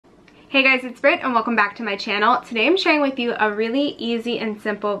Hey guys, it's Britt and welcome back to my channel. Today I'm sharing with you a really easy and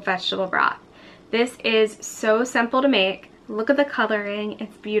simple vegetable broth. This is so simple to make. Look at the coloring,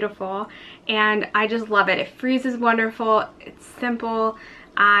 it's beautiful, and I just love it. It freezes wonderful, it's simple.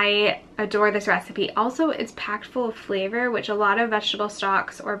 I adore this recipe. Also, it's packed full of flavor, which a lot of vegetable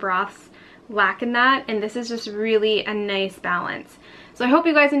stocks or broths lack in that, and this is just really a nice balance. So I hope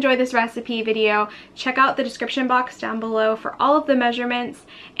you guys enjoyed this recipe video. Check out the description box down below for all of the measurements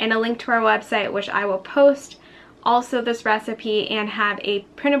and a link to our website, which I will post also this recipe and have a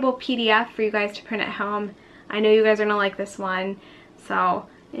printable PDF for you guys to print at home. I know you guys are gonna like this one, so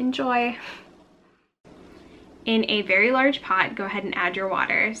enjoy. In a very large pot, go ahead and add your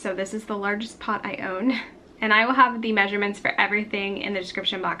water. So this is the largest pot I own, and I will have the measurements for everything in the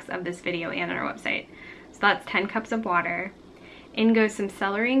description box of this video and on our website. So that's 10 cups of water. In goes some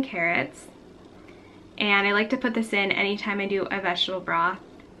celery and carrots, and I like to put this in anytime I do a vegetable broth.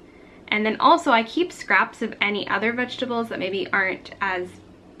 And then also I keep scraps of any other vegetables that maybe aren't as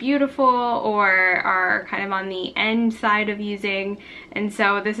beautiful or are kind of on the end side of using, and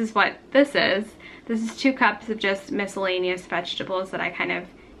so this is what this is. This is 2 cups of just miscellaneous vegetables that I kind of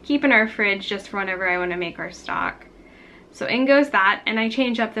keep in our fridge just for whenever I want to make our stock. So in goes that, and I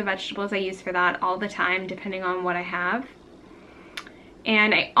change up the vegetables I use for that all the time depending on what I have.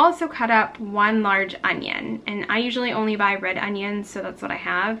 And I also cut up 1 large onion, and I usually only buy red onions, so that's what I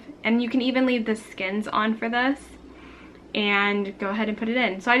have. And you can even leave the skins on for this and go ahead and put it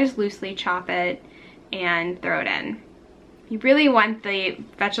in. So I just loosely chop it and throw it in. You really want the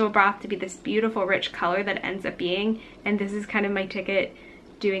vegetable broth to be this beautiful rich color that it ends up being, and this is kind of my ticket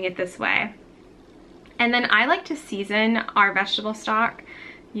doing it this way. And then I like to season our vegetable stock.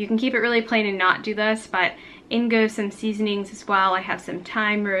 You can keep it really plain and not do this, but in goes some seasonings as well. I have some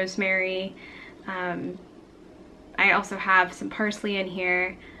thyme, rosemary. I also have some parsley in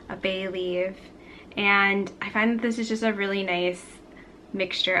here, a bay leaf, and I find that this is just a really nice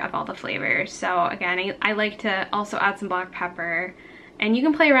mixture of all the flavors. So again, I like to also add some black pepper, and you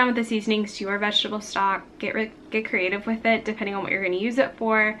can play around with the seasonings to your vegetable stock. Get creative with it depending on what you're going to use it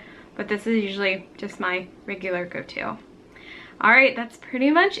for, but this is usually just my regular go-to. Alright, that's pretty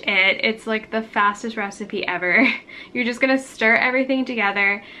much it. It's like the fastest recipe ever. You're just gonna stir everything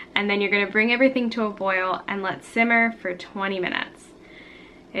together, and then you're gonna bring everything to a boil and let simmer for 20 minutes.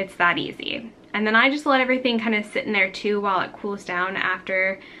 It's that easy. And then I just let everything kind of sit in there too while it cools down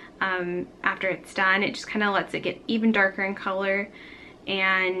after it's done. It just kind of lets it get even darker in color,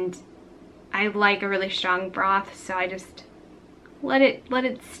 and I like a really strong broth, so I just let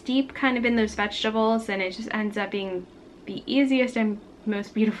it steep kind of in those vegetables, and it just ends up being the easiest and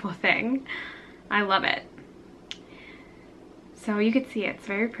most beautiful thing. I love it. So you can see it's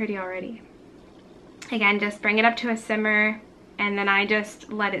very pretty already. Again, just bring it up to a simmer, and then I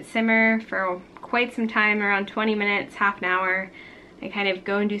just let it simmer for quite some time, around 20 minutes, half an hour. I kind of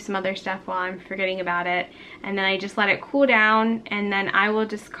go and do some other stuff while I'm forgetting about it, and then I just let it cool down, and then I will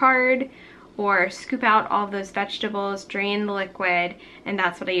discard or scoop out all of those vegetables, drain the liquid, and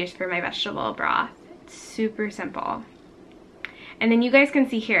that's what I use for my vegetable broth. It's super simple. And then you guys can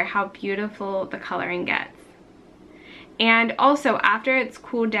see here how beautiful the coloring gets. And also, after it's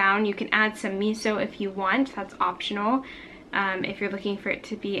cooled down, you can add some miso if you want. That's optional. If you're looking for it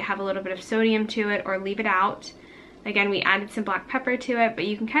to have a little bit of sodium to it, or leave it out. Again, we added some black pepper to it, but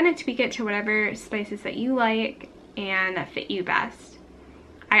you can kind of tweak it to whatever spices that you like and that fit you best.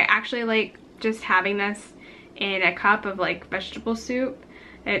 I actually like just having this in a cup of like vegetable soup.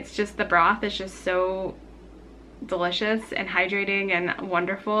 It's just, the broth is just so delicious and hydrating and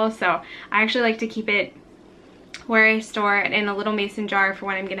wonderful, so I actually like to keep it where I store it in a little mason jar for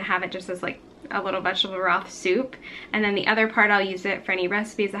when I'm gonna have it just as like a little vegetable broth soup, and then the other part I'll use it for any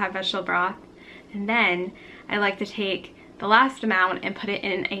recipes that have vegetable broth. And then I like to take the last amount and put it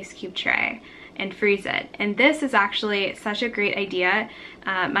in an ice cube tray and freeze it. And this is actually such a great idea.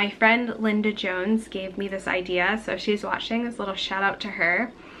 My friend Linda Jones gave me this idea, so if she's watching, this little shout out to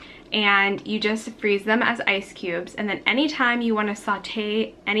her. And you just freeze them as ice cubes, and then anytime you want to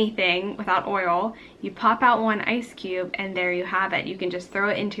saute anything without oil, you pop out 1 ice cube, and there you have it. You can just throw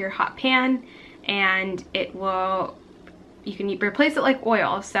it into your hot pan, and you can replace it like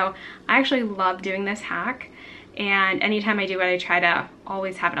oil. So I actually love doing this hack, and anytime I do it, I try to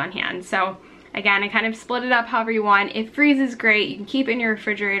always have it on hand. So again, I kind of split it up however you want. It freezes great. You can keep it in your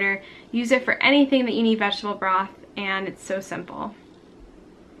refrigerator, use it for anything that you need vegetable broth, and it's so simple.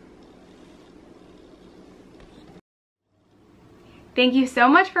 Thank you so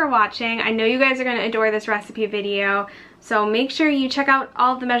much for watching. I know you guys are going to adore this recipe video, so make sure you check out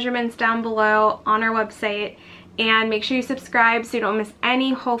all of the measurements down below on our website, And make sure you subscribe so you don't miss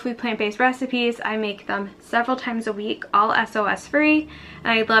any whole food plant-based recipes. I make them several times a week, all SOS free,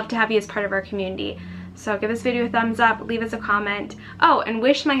 and I'd love to have you as part of our community. So give this video a thumbs up, leave us a comment. Oh, and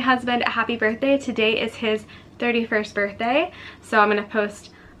wish my husband a happy birthday. Today is his 31st birthday, so I'm gonna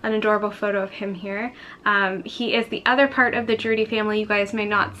post an adorable photo of him here. He is the other part of the Jaroudi family you guys may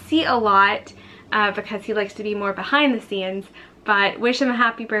not see a lot because he likes to be more behind the scenes, but wish him a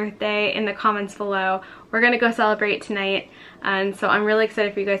happy birthday in the comments below. We're gonna go celebrate tonight, and so I'm really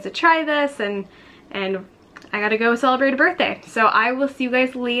excited for you guys to try this, and I gotta go celebrate a birthday. So I will see you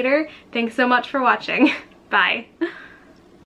guys later. Thanks so much for watching. Bye.